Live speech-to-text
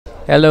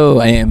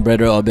Hello, I am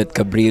Brother Obet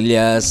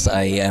Cabrillas.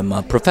 I am a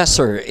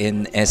professor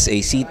in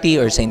SACT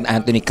or St.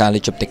 Anthony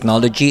College of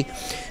Technology,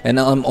 and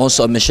I'm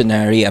also a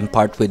missionary. I'm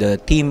part with a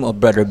team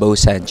of Brother Bo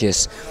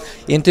Sanchez.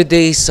 In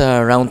today's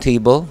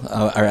roundtable,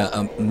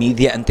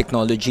 media and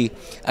technology,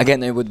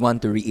 again, I would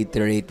want to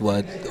reiterate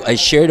what I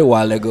shared a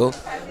while ago.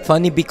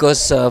 Funny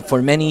because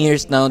for many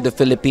years now, the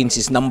Philippines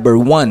is number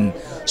one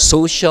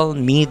social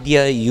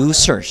media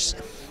users,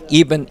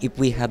 even if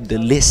we have the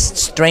least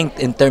strength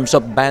in terms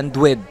of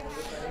bandwidth.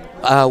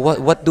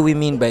 What do we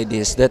mean by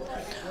this? That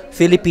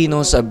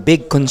Filipinos are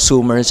big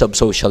consumers of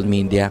social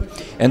media,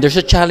 and there's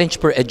a challenge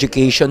for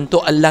education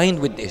to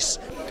align with this.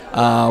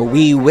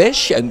 We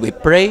wish and we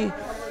pray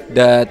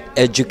that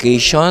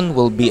education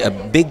will be a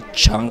big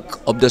chunk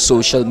of the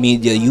social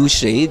media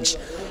usage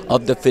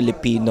of the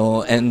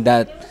Filipino, and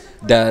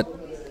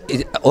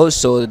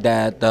also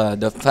that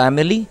the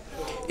family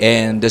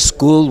and the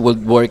school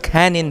will work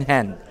hand in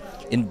hand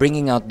in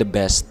bringing out the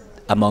best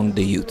among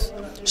the youth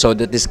so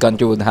that this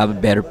country would have a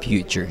better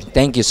future.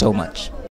 Thank you so much.